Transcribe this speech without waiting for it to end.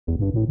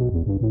Is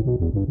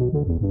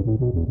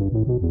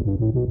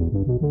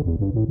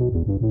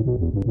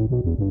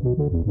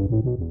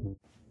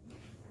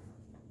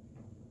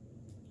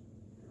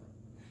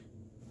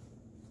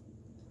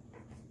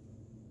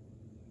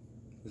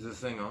this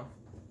thing on?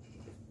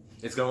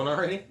 It's going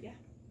already? Yeah.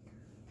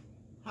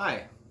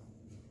 Hi.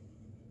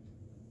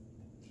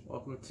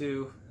 Welcome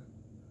to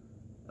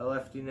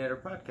LFD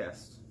Nader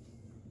Podcast.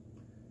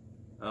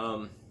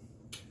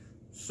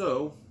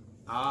 So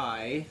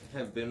I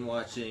have been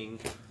watching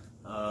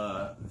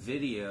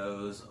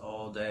videos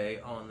all day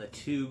on the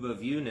tube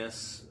of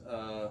Eunice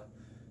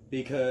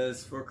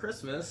because for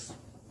Christmas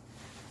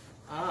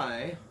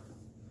I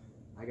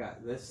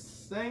got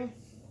this thing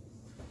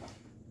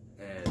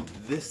and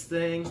this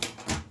thing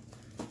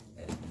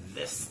and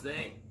this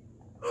thing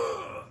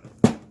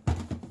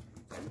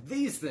and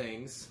these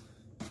things,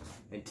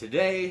 and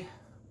today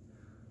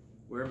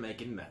we're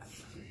making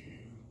meth.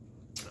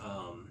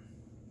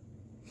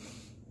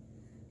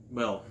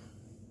 Well,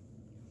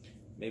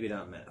 maybe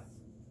not meth.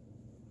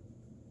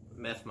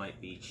 Meth might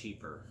be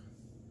cheaper.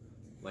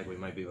 Like, we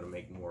might be able to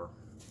make more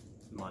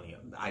money.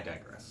 I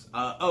digress.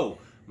 Oh,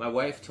 my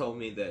wife told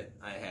me that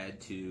I had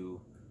to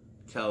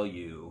tell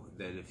you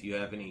that if you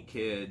have any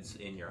kids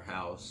in your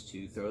house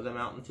to throw them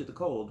out into the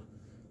cold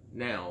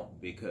now,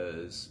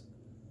 because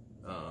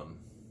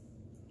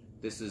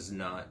this is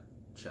not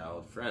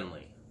child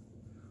friendly.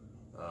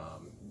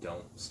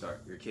 Don't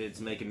start your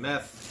kids making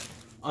meth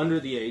under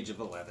the age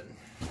of 11.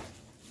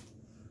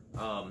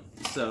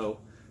 So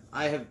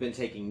I have been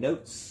taking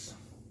notes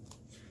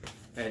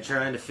and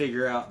trying to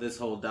figure out this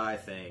whole dye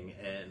thing,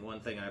 and one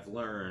thing I've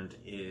learned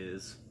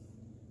is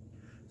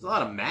there's a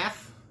lot of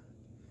math,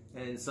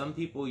 and some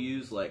people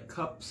use like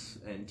cups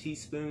and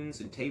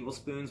teaspoons and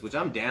tablespoons, which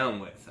I'm down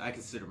with. I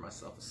consider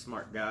myself a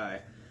smart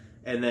guy.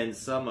 And then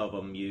some of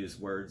them use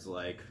words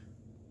like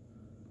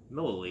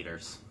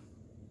milliliters.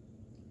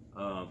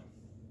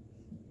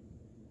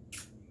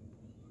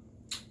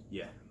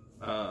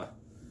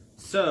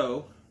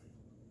 So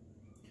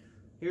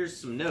here's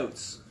some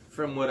notes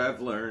from what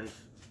I've learned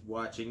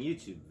watching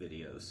YouTube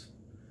videos.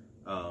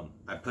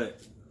 I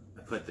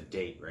put the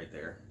date right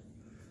there.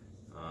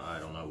 I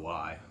don't know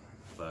why,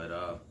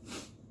 but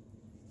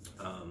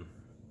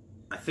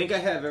I think I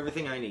have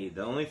everything I need.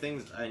 The only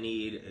things I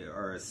need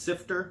are a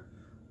sifter,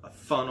 a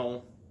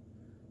funnel,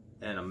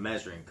 and a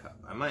measuring cup.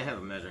 I might have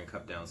a measuring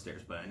cup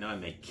downstairs, but I know I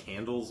make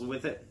candles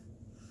with it,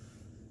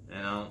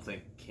 and I don't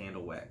think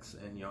candle wax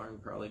and yarn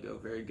probably go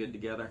very good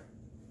together.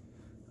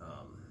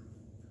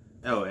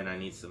 Oh, and I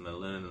need some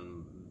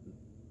aluminum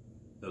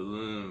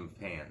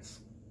pans.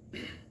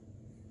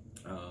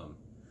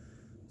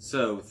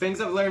 So,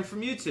 things I've learned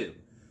from YouTube.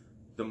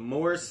 The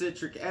more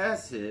citric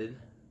acid,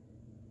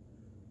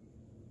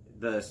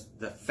 the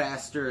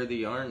faster the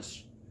yarn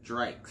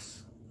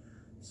strikes.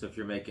 So if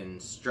you're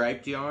making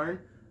striped yarn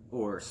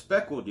or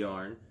speckled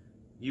yarn,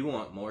 you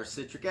want more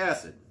citric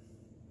acid.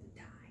 The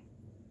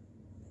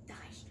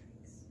dye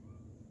strikes.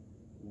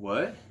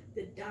 What?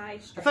 The dye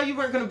strikes. I thought you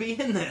weren't going to be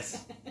in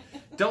this.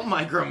 Don't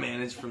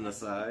micromanage from the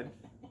side.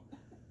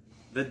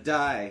 The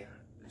dye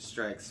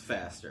strikes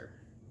faster,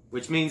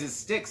 which means it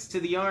sticks to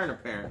the yarn,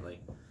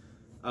 apparently.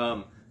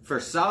 For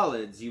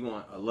solids, you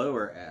want a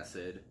lower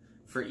acid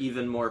for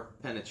even more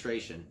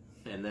penetration.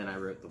 And then I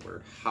wrote the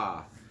word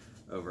ha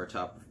over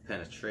top of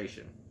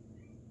penetration.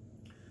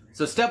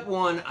 So step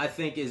one, I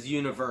think, is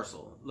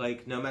universal.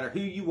 Like, no matter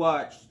who you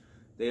watch,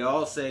 they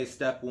all say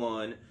step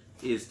one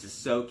is to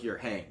soak your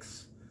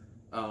hanks.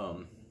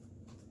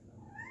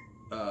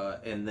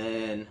 And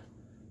then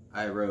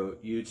I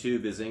wrote,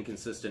 YouTube is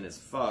inconsistent as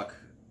fuck.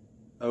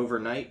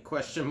 Overnight,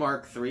 question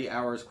mark, 3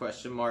 hours,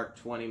 question mark,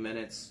 20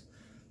 minutes.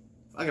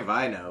 Fuck if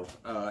I know.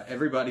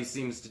 Everybody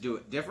seems to do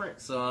it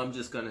different, so I'm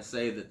just going to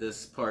say that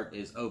this part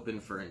is open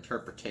for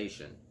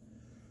interpretation.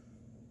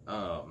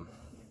 I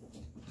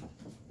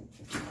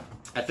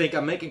think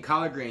I'm making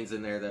collard greens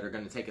in there that are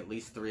going to take at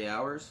least 3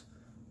 hours.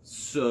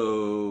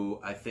 So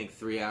I think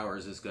 3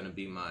 hours is going to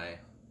be my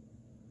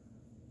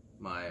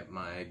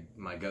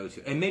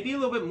go-to. And maybe a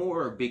little bit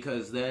more,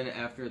 because then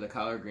after the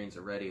collard greens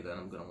are ready, then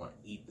I'm going to want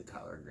to eat the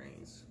collard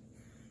greens.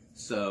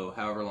 So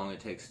however long it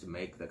takes to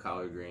make the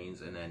collard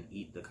greens and then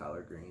eat the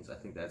collard greens, I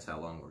think that's how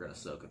long we're going to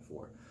soak it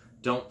for.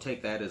 Don't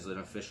take that as an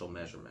official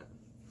measurement.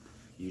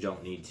 You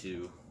don't need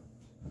to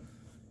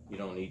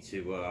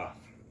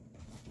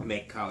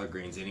make collard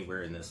greens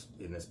anywhere in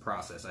this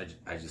process. I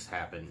just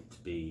happen to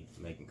be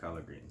making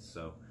collard greens.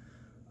 So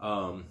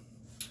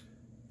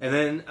and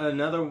then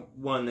another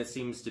one that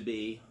seems to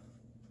be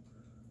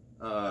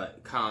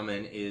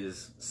common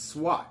is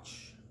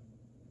swatch,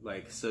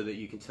 like so that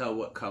you can tell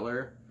what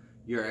color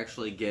you're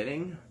actually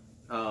getting.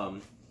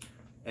 And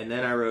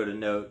then I wrote a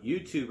note,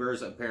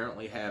 YouTubers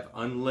apparently have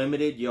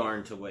unlimited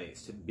yarn to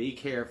waste. Be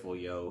careful,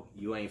 yo,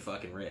 you ain't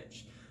fucking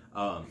rich.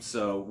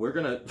 So we're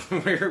gonna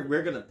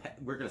we're gonna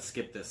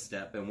skip this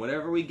step, and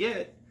whatever we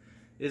get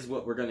is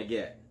what we're gonna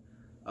get.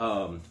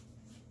 And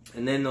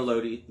then the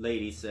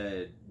lady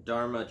said,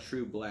 Dharma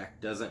True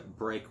Black doesn't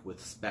break with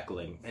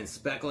speckling. And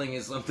speckling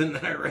is something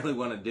that I really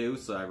want to do,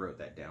 so I wrote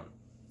that down.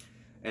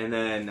 And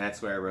then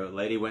that's where I wrote,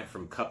 lady went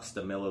from cups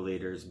to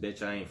milliliters.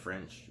 Bitch, I ain't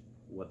French.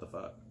 What the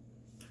fuck?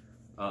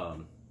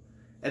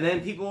 And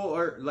then people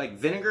are like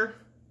vinegar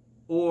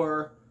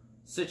or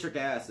citric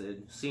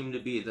acid seem to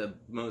be the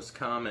most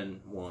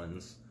common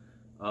ones.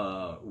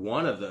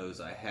 One of those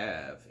I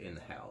have in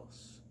the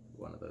house.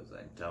 One of those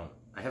I don't.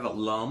 I have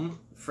alum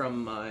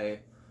from my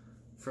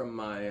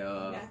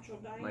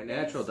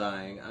natural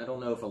dyeing. I don't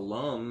know if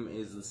alum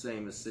is the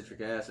same as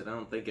citric acid. I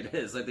don't think it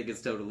is. I think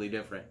it's totally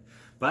different.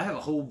 But I have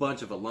a whole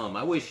bunch of alum.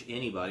 I wish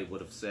anybody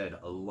would have said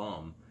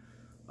alum.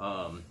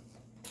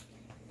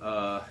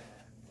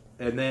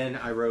 And then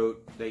I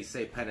wrote, they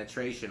say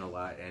penetration a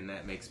lot, and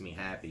that makes me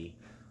happy.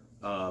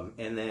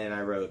 And then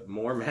I wrote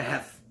more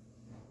math.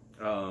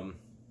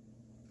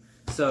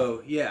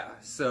 So, yeah.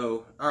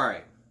 So, all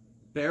right.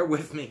 Bear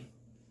with me.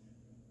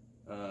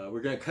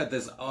 We're going to cut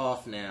this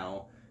off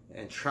now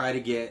and try to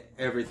get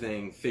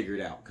everything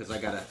figured out. Because I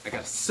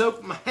gotta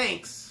soak my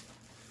hanks.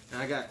 And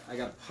I got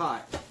a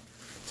pot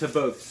to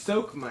both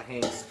soak my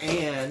hanks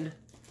and...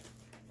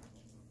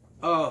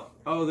 Oh,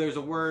 there's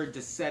a word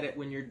to set it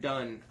when you're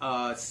done.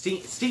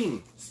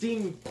 Steam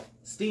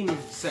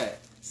set.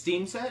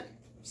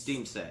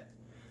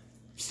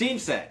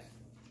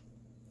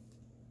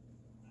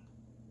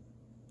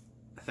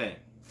 I think.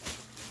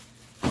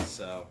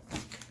 So,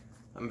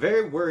 I'm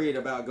very worried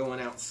about going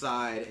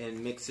outside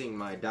and mixing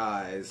my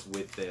dyes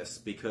with this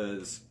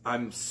because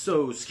I'm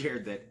so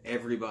scared that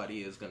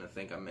everybody is going to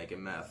think I'm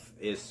making meth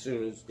as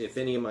soon as, if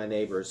any of my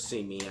neighbors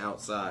see me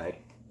outside.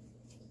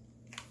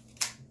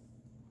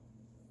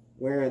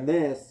 Wearing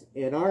this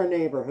in our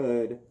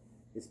neighborhood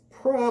is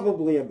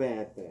probably a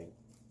bad thing.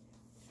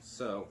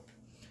 So,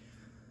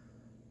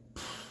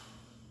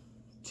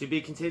 to be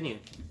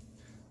continued.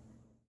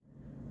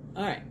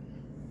 All right,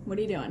 what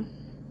are you doing?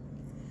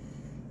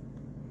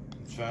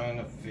 I'm trying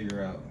to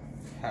figure out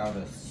how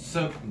to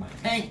soak my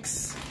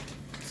hanks.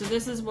 So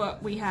this is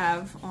what we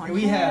have on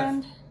We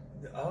hand.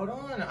 Hold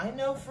on, I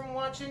know from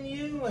watching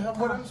you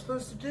what I'm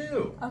supposed to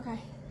do. Okay.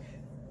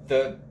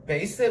 The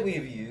base that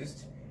we've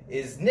used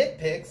is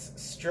Nitpicks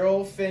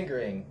Stroll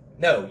Fingering.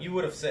 No, you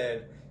would have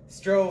said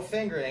Stroll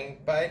Fingering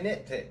by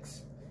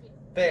Nitpicks.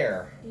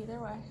 There. Either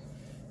way.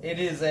 It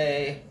is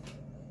a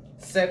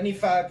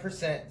 75%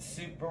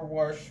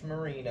 superwash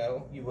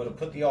merino. You would have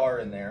put the R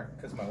in there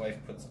because my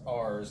wife puts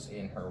R's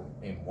in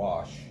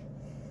wash.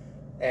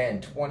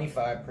 And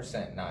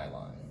 25%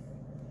 nylon.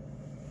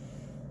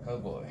 Oh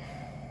boy.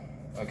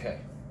 Okay.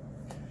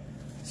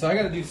 So I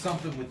got to do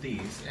something with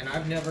these, and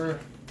I've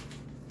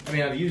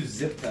used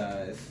zip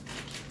ties.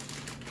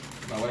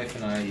 My wife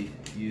and I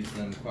use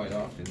them quite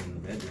often in the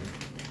bedroom.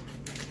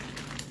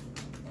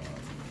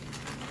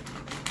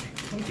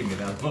 Don't give me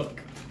that look.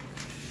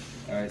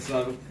 Alright,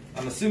 so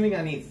I'm assuming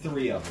I need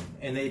 3 of them.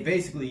 And they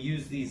basically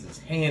use these as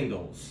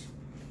handles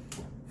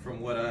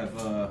from what I've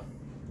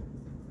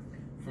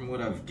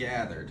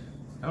gathered.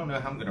 I don't know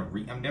how I'm gonna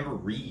I've never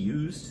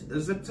reused a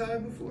zip tie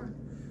before.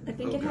 I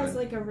think it has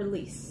like a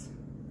release.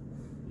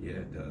 Yeah,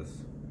 it does.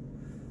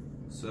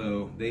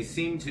 So they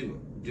seem to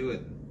do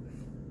it.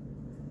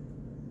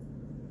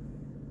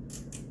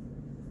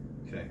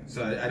 Okay,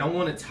 so I don't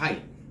want it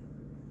tight.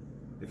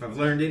 If I've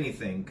learned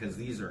anything, because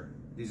these are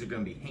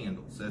going to be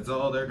handles. That's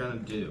all they're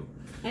going to do.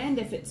 And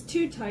if it's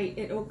too tight,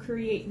 it'll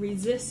create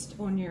resist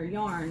on your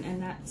yarn,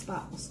 and that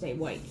spot will stay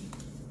white.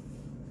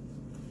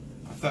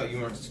 I thought you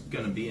weren't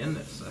going to be in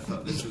this. I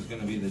thought this was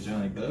going to be the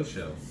Johnny Boh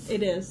show.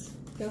 It is.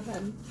 Go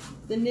ahead.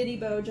 The Nitty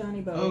Boh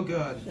Johnny Boh Oh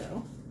God.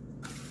 show.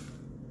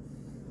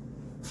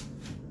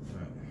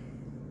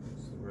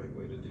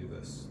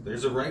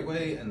 There's a right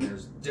way and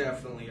there's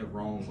definitely a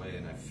wrong way,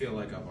 and I feel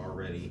like I've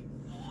already...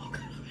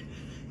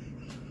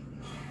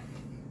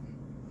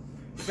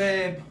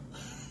 Babe,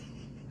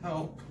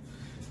 help.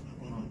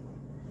 Hold on.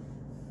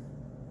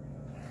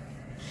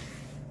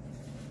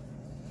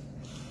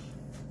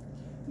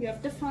 You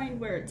have to find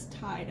where it's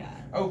tied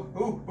at. Oh,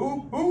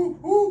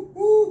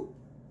 ooh.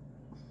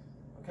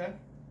 Okay.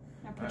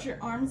 Now put your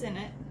arms in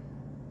it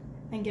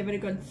and give it a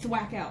good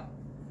thwack out.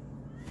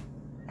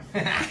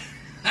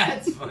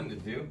 That's fun to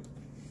do.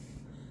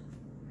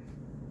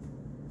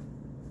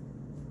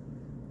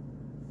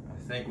 I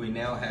think we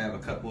now have a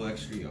couple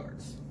extra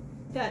yards.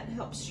 That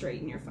helps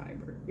straighten your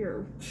fiber.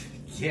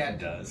 Yeah, it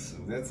does.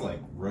 That's like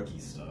rookie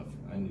stuff.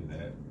 I knew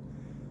that.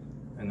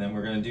 And then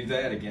we're going to do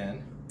that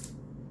again.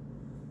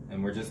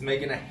 And we're just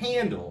making a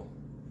handle,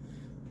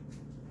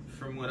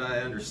 from what I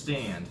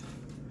understand.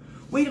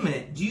 Wait a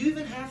minute. Do you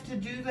even have to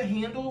do the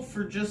handle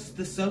for just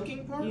the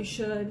soaking part? You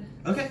should.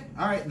 Okay.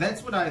 All right.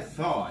 That's what I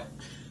thought.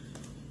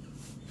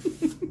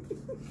 Okay.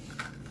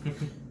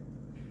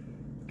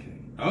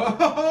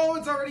 Oh,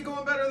 it's already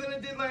going better than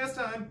it did last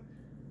time.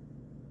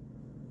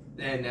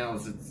 And now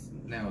it's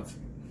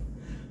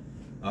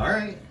all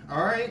right.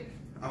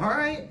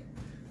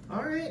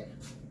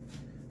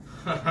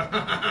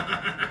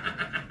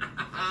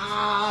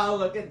 Ah,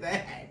 look at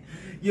that.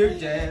 Your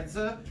dad's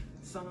a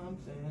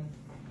something.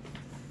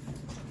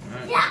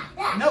 Right. Yeah.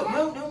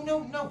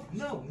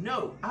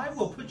 No. I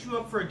will put you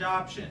up for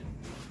adoption.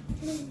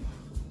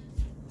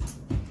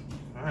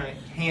 All All right,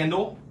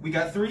 handle. We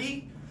got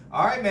 3.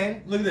 All right,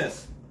 man. Look at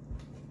this.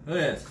 Look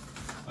at this.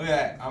 Look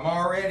at that. I'm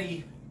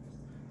already.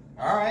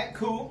 All right,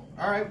 cool.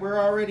 All right, we're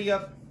already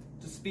up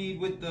to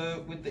speed with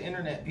the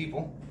internet,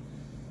 people.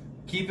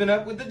 Keeping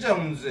up with the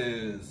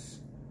Joneses,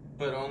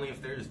 but only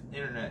if there's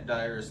internet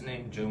dyers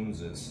named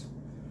Joneses.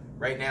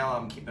 Right now,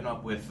 I'm keeping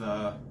up with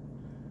the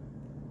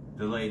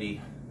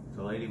lady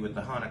with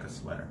the Hanukkah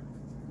sweater.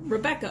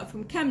 Rebecca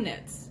from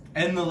Chemnitz.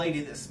 And the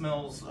lady that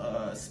spells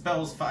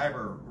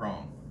fiber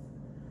wrong.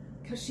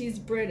 Because she's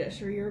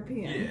British or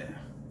European. Yeah.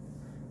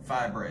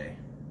 Fibre.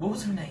 What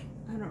was her name?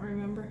 I don't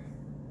remember.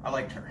 I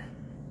liked her.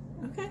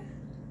 Okay.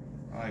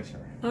 I liked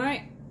her.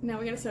 Alright, now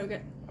we gotta soak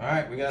it.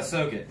 Alright, we gotta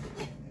soak it.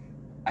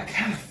 I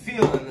kind of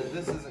feeling that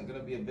this isn't going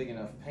to be a big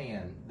enough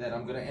pan, that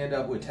I'm going to end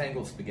up with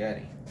tangled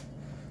spaghetti.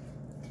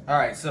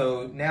 Alright,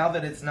 so now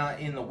that it's not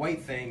in the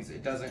white things,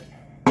 it doesn't...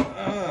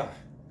 I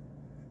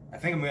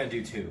think I'm going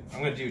to do 2. I'm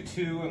going to do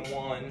 2 in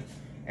one,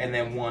 and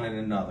then 1 in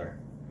another.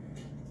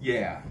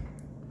 Yeah,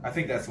 I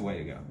think that's the way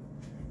to go.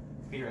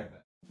 Be right back.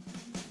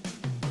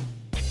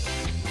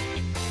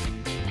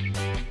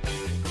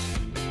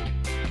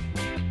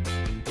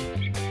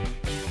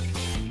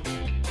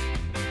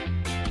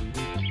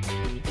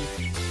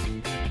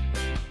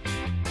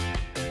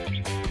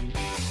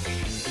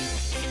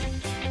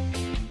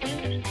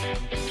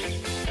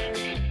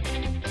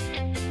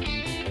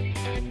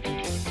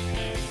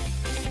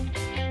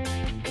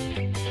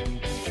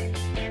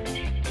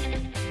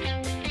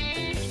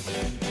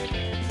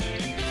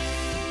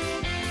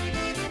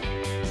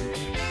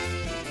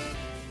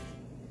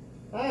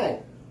 Hi,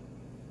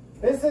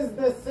 this is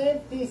the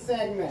safety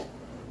segment.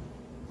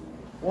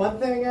 One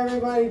thing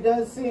everybody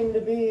does seem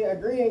to be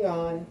agreeing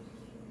on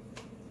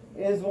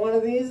is one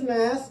of these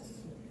masks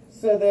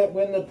so that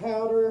when the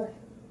powder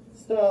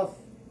stuff,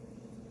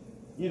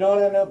 you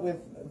don't end up with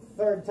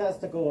third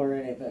testicle or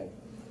anything.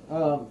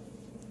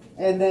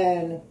 And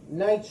then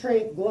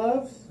nitrate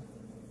gloves,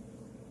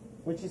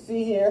 which you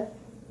see here.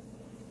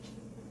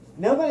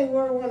 Nobody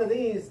wore one of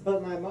these,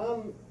 but my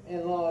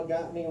mom-in-law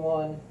got me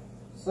one,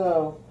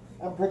 so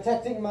I'm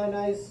protecting my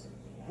nice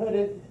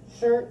hooded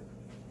shirt.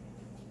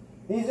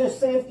 These are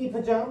safety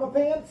pajama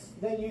pants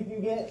that you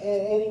can get at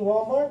any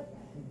Walmart.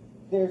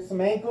 There's some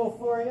ankle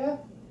for you.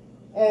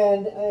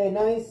 And a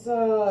nice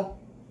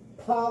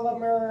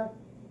polymer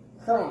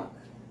croc.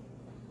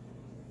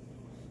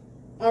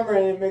 I'm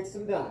ready to mix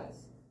some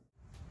dyes.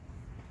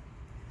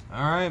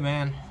 Alright,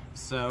 man.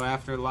 So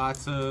after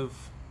lots of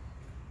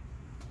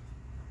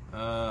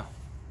trying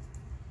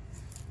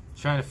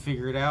to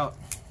figure it out,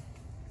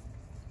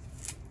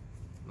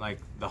 like,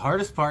 the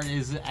hardest part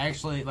is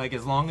actually, like,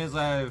 as long as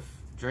I've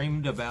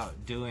dreamed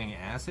about doing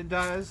acid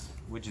dyes,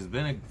 which has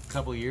been a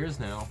couple years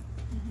now,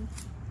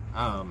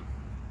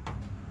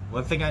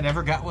 one thing I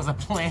never got was a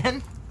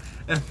plan.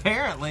 And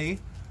apparently,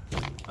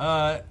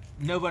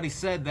 nobody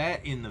said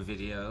that in the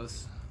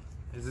videos.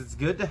 Is it's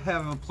good to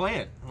have a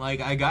plan.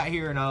 Like, I got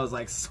here and I was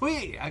like,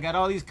 sweet, I got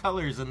all these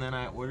colors, and then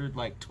I ordered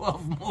like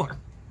 12 more.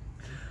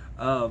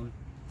 And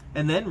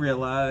then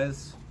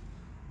realized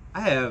I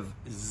have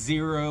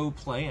zero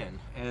plan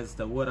as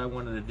to what I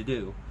wanted to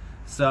do.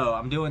 So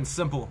I'm doing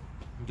simple.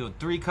 I'm doing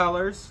 3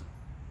 colors: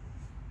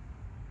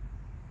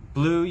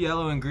 blue,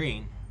 yellow, and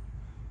green.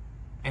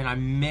 And I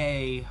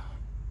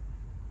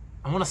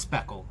want to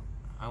speckle.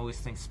 I always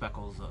think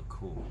speckles are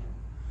cool.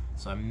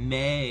 So I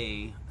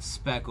may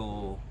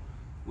speckle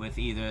with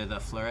either the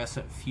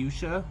fluorescent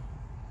fuchsia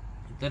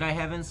that I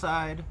have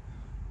inside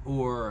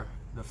or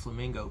the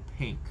flamingo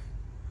pink.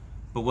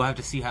 But we'll have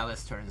to see how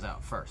this turns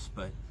out first.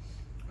 But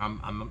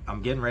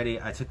I'm getting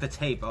ready. I took the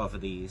tape off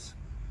of these.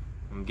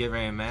 I'm getting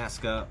ready to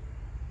mask up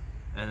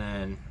and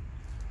then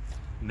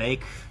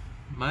make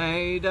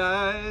my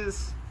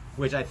dyes,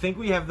 which I think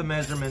we have the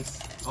measurements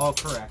all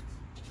correct.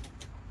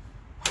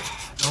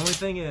 The only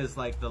thing is,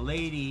 like, the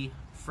lady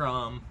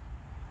from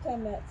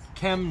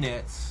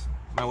Chemnitz,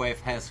 my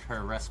wife has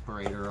her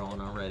respirator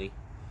on already,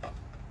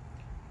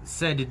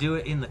 said to do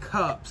it in the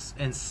cups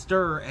and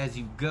stir as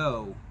you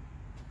go.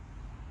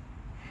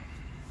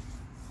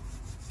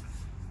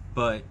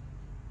 But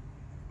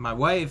my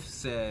wife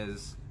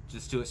says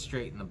just do it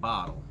straight in the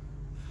bottle.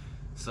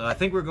 So I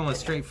think we're going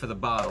straight for the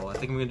bottle. I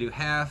think I'm going to do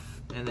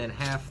half and then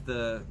half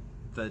the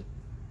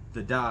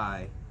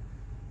dye,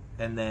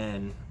 and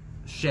then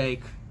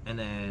shake, and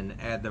then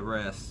add the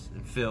rest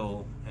and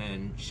fill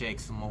and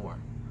shake some more.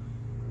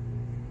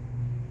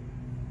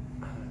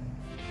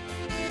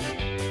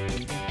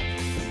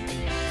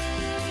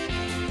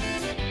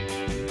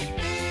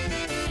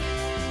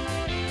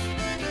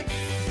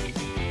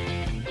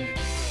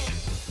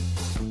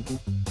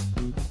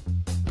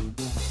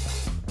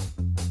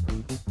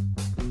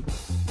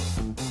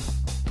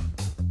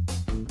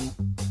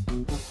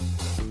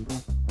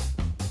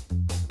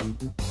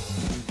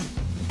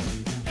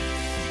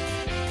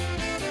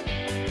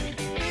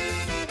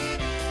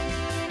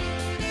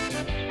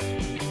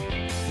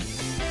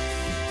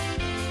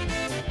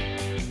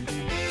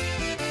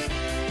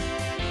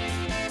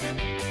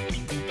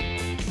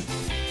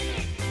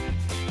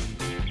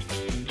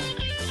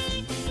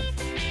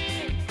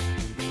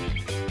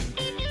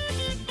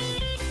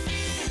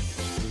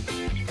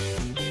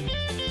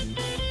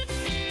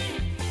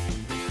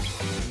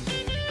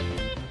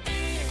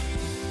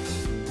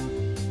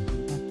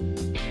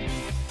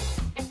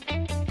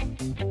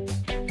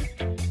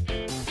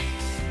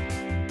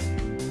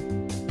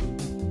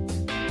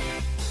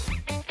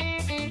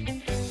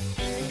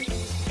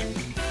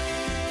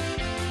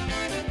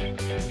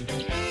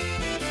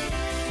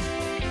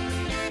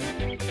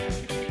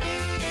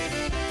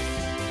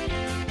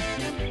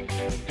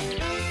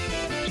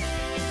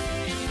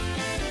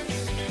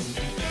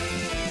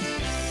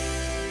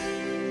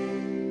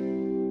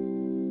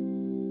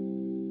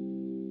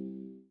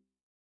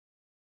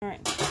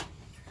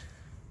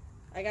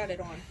 I got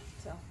it on.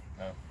 So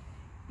Oh.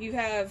 you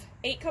have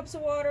 8 cups of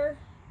water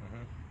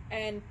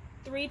and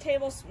 3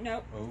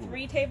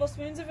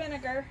 tablespoons of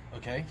vinegar.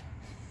 Okay.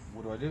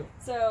 What do I do?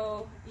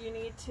 So you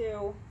need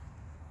to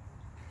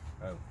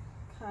Oh.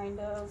 kind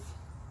of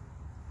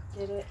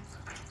get it.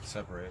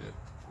 Separate it.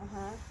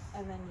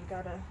 And then you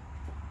gotta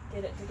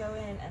get it to go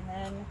in, and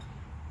then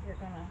you're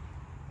gonna.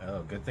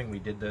 Oh, good thing we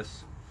did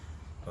this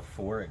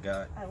before it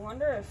got. I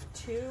wonder if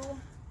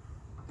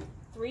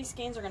 3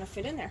 skeins are gonna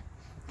fit in there.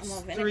 I'm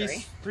all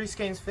vinegary. Three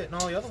skeins fit in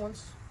all the other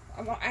ones.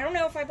 I don't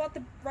know if I bought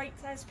the right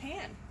size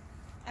pan.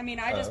 I mean,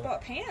 I just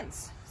bought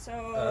pans, so.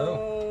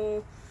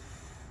 Oh.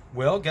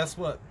 Well, guess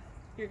what?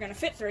 You're gonna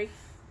fit 3.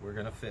 We're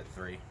gonna fit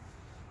 3.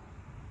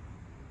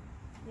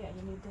 Yeah,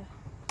 you need to.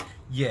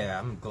 Yeah,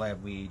 I'm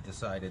glad we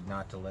decided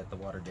not to let the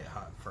water get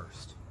hot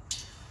first.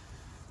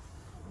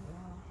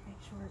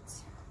 Make sure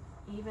it's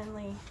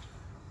evenly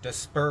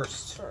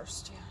Dispersed.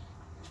 dispersed.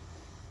 Yeah.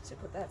 So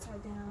put that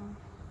side down.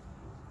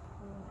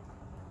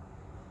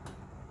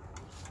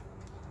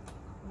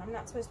 I'm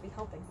not supposed to be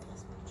helping for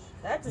this much.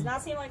 That does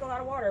not seem like a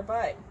lot of water,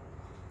 but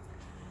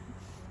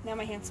now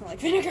my hands smell like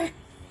vinegar.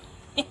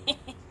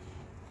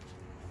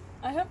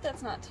 I hope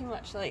that's not too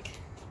much. Like,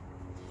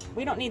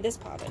 we don't need this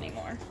pot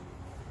anymore.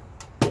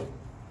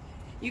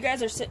 You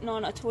guys are sitting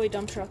on a toy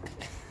dump truck.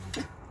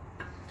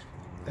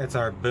 That's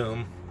our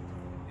boom.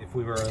 If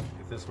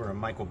this were a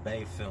Michael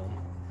Bay film,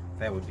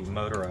 that would be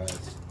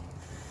motorized.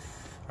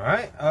 All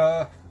right.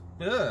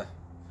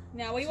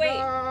 Now we wait.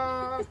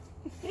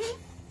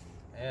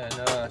 And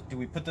do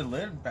we put the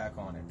lid back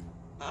on it?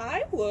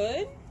 I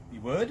would.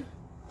 You would?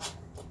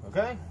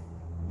 Okay.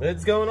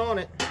 Lid's going on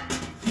it.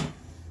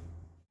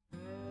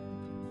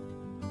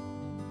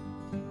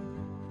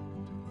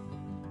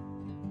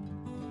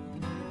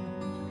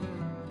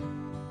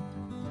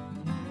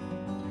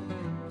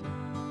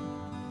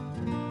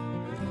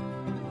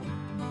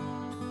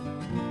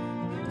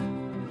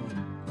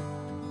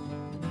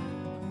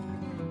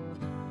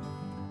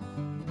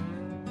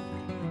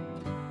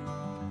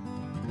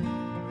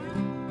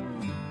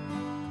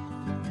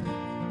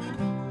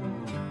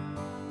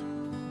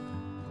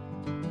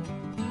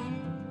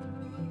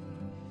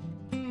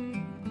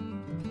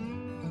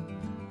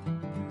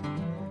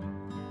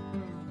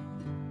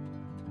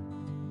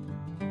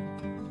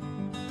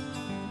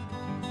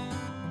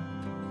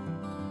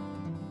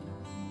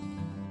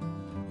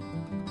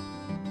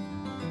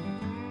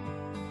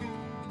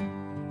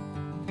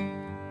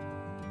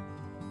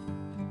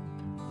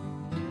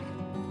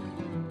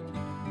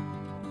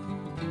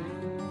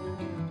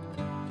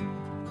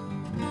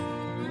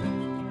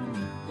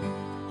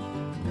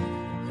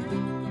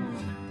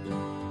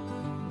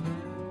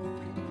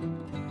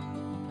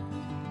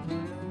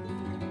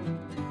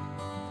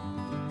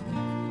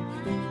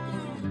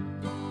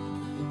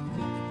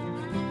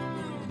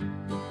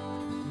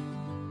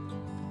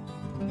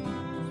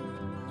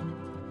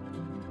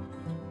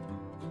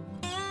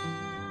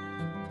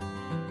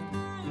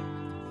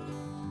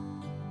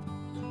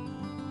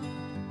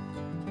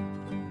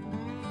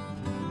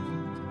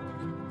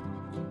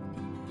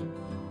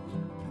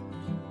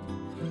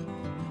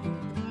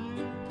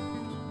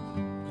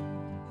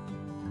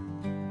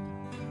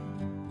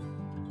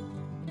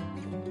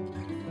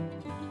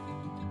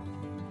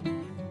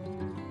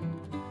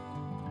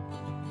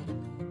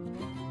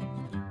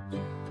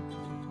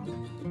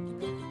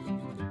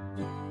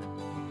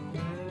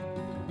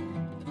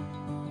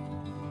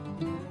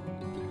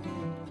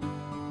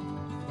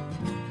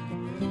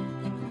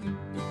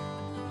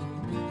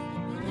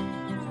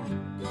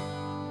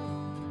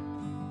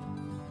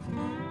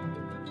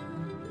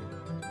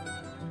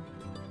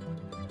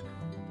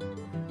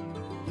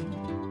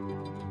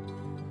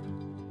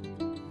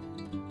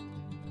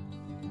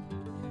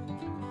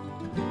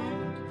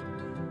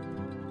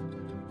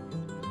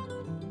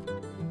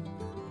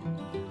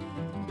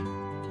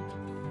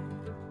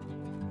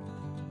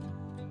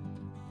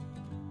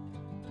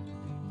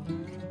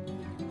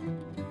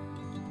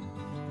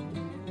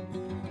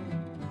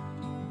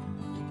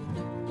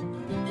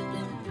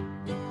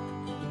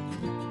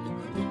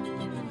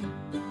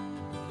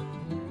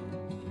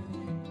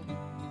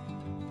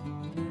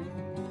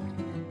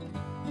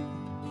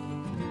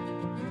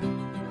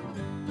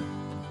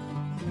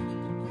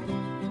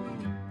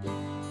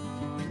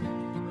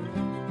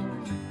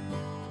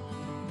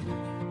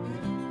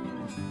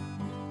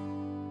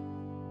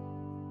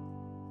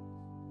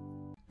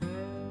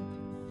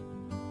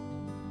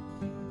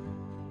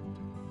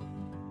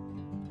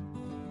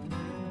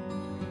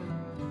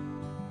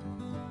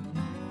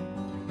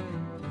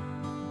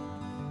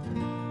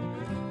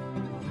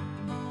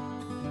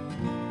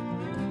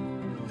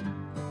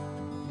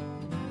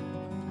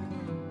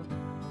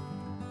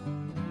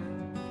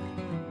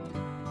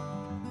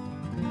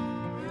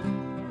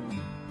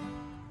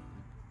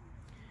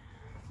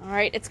 All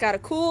right, it's got to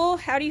cool.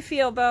 How do you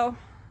feel, Bo?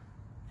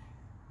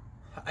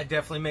 I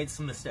definitely made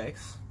some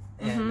mistakes.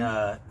 And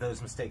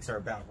those mistakes are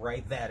about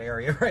right that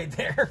area right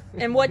there.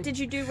 And what did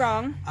you do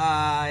wrong?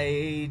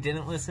 I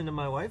didn't listen to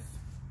my wife.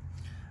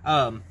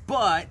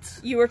 But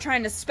You were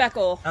trying to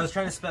speckle. I was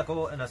trying to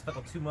speckle, and I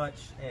speckled too much,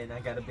 and I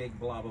got a big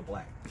blob of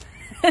black.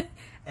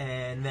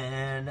 And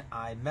then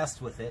I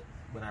messed with it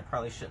when I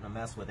probably shouldn't have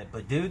messed with it.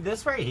 But dude,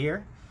 this right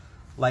here,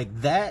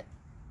 like that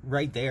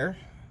right there,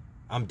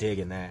 I'm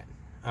digging that.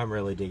 I'm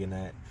really digging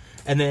that.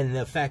 And then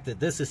the fact that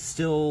this is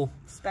still...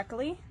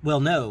 Speckly? Well,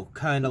 no,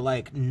 kind of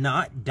like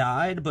not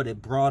dyed, but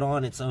it brought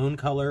on its own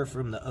color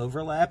from the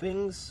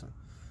overlappings.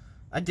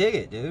 I dig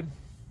it, dude.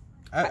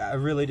 I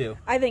really do.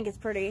 I think it's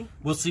pretty.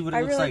 We'll see what it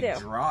looks really like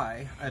do.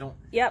 dry. I don't...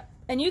 Yep.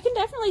 And you can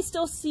definitely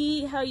still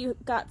see how you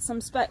got some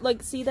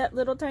like, see that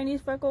little tiny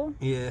speckle?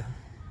 Yeah.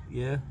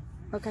 Yeah.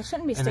 Look, I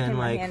shouldn't be And sticking then,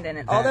 my like, hand in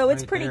it. that Although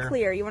it's right pretty there.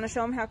 clear. You want to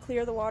show them how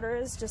clear the water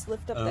is? Just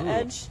lift up the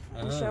edge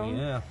and show them.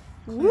 Yeah.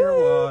 Woo, Clear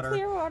water.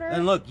 clear water.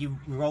 And look, you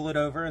roll it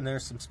over, and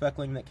there's some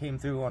speckling that came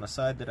through on a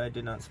side that I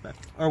did not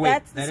speckle. Or wait,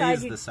 That's the that side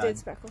is you the side did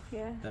speckle,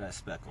 yeah. that I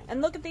speckled.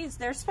 And look at these.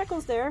 There's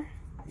speckles there.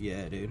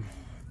 Yeah, dude.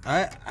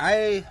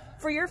 I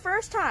For your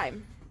first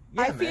time,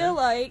 Yeah, I feel man.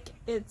 like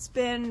it's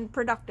been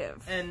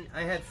productive. And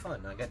I had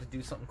fun. I got to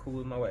do something cool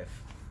with my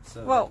wife.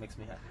 So Well, that makes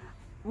me happy.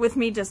 With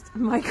me just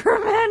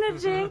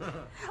micromanaging.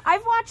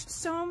 I've watched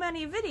so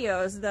many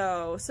videos,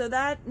 though, so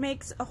that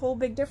makes a whole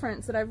big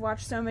difference that I've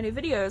watched so many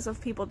videos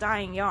of people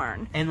dyeing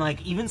yarn. And,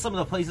 like, even some of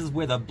the places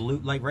where the blue,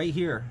 like right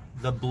here,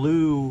 the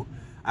blue,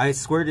 I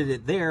squirted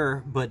it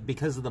there, but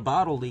because of the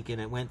bottle leaking,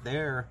 it went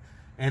there.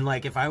 And,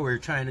 like, if I were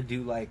trying to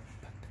do, like,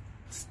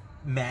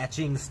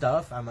 matching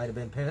stuff, I might have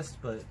been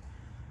pissed, but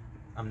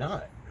I'm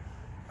not.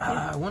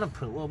 I want to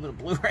put a little bit of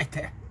blue right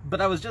there.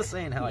 But I was just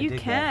saying how I You did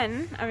that.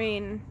 can. I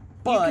mean,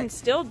 But- you can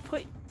still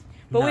put...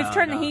 But we've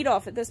turned the heat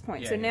off at this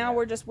point, Yeah, so now yeah.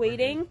 we're just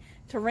waiting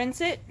to rinse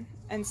it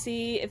and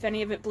see if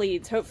any of it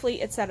bleeds.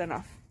 Hopefully it's set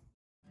enough.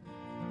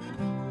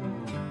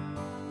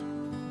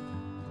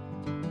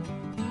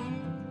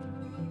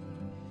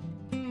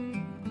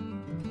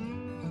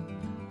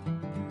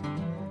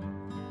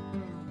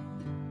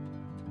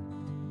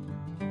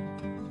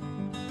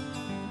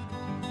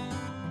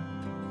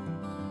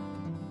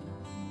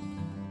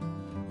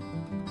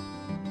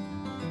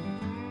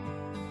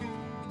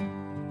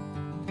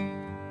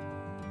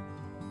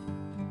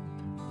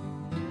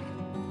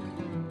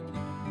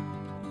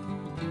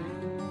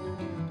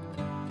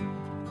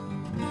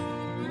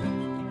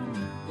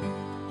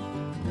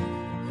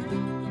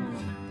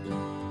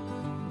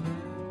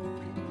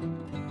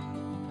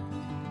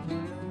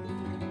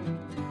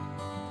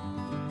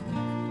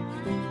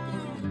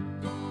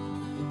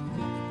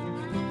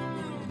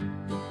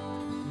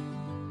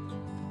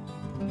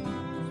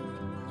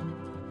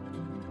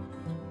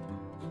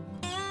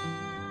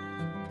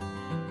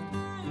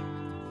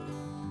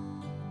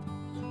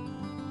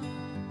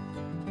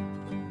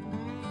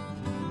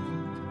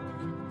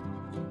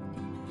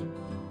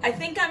 I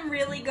think I'm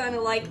really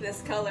gonna like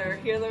this color.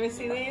 Here, let me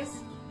see these.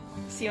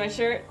 See my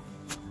shirt?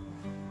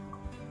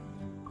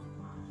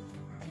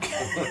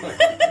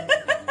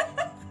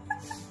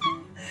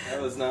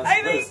 That was not I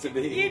supposed think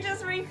to be. you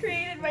just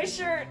recreated my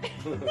shirt.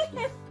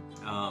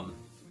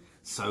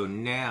 So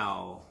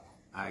now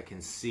I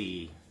can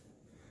see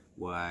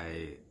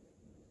why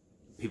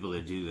people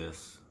that do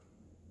this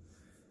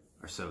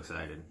are so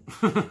excited.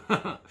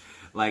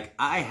 Like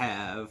I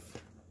have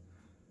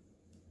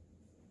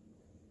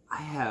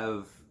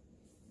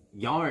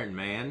yarn,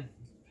 man.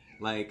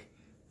 Like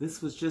this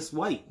was just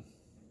white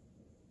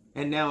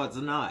and now it's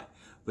not.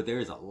 But there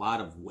is a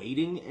lot of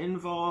waiting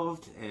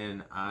involved,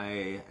 and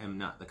I am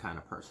not the kind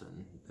of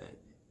person that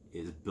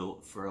is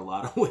built for a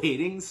lot of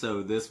waiting,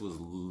 so this was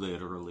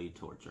literally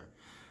torture.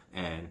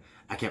 And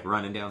I kept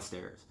running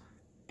downstairs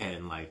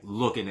and like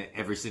looking at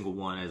every single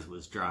one as it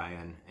was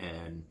drying,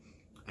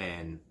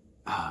 and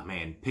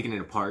man, picking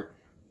it apart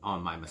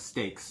on my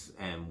mistakes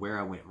and where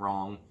I went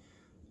wrong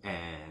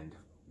and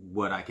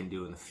what I can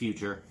do in the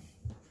future.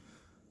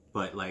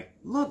 But like,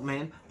 look,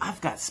 man, I've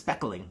got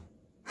speckling.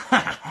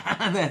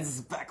 That's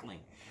speckling.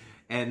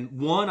 And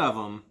one of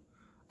them,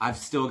 I've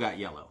still got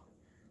yellow.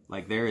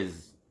 Like there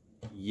is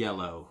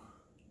yellow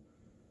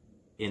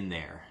in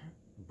there.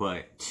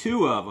 But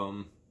two of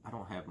them, I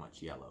don't have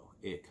much yellow.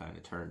 It kind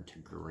of turned to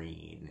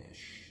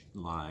greenish,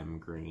 lime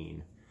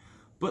green.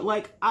 But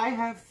like I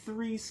have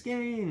 3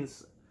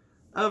 skeins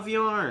of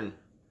yarn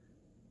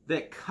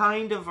that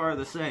kind of are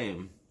the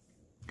same.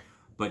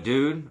 But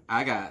dude,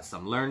 I got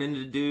some learning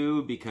to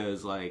do,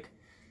 because like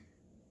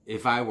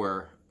if I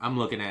were, I'm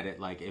looking at it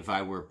like if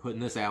I were putting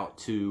this out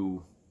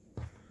to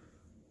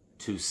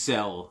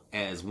sell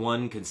as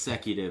one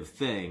consecutive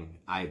thing,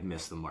 I'd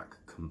miss the mark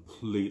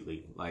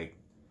completely. Like,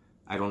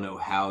 I don't know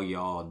how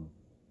y'all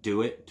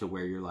do it to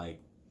where you're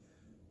like,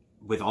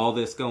 with all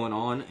this going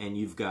on and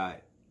you've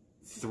got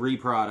 3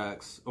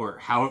 products or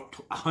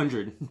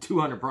 100,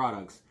 200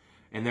 products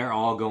and they're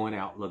all going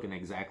out looking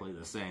exactly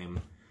the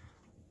same.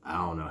 I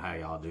don't know how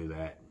y'all do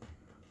that.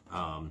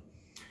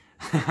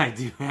 I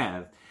do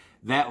have,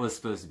 that was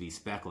supposed to be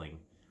speckling.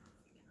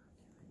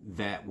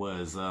 That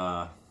was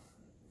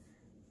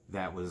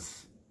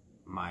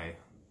my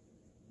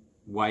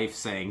wife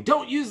saying,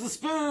 "Don't use the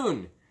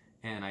spoon!"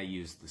 And I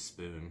used the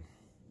spoon.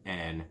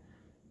 And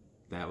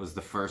That was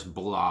the first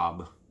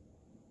blob.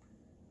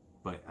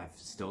 But I've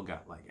still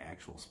got like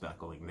actual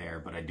speckling there,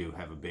 but I do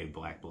have a big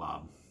black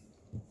blob.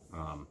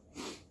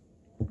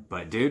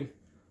 But dude,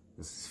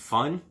 this is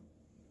fun.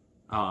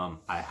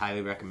 I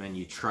highly recommend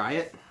you try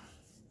it.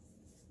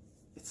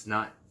 It's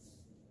not,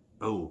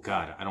 oh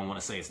God, I don't want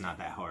to say it's not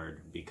that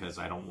hard because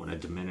I don't want to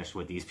diminish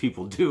what these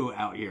people do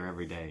out here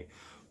every day.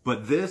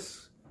 But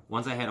this,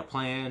 once I had a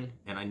plan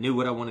and I knew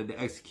what I wanted to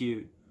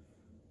execute,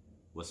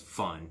 was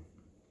fun.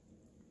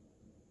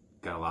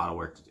 Got a lot of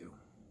work to do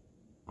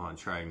on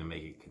trying to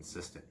make it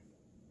consistent.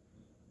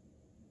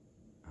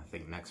 I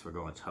think next we're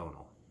going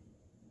tonal.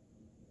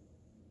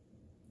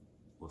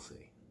 We'll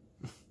see.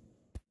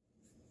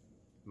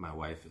 My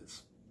wife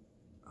is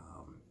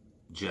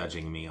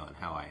judging me on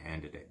how I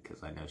ended it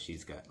because I know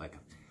she's got like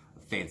a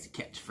fancy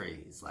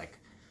catchphrase like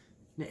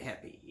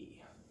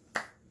happy.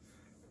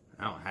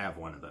 I don't have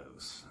one of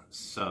those,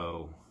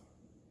 so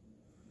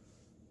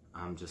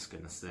I'm just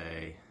gonna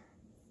say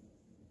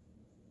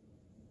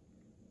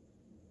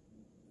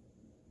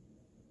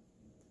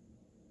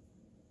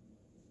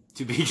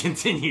to be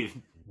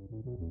continued.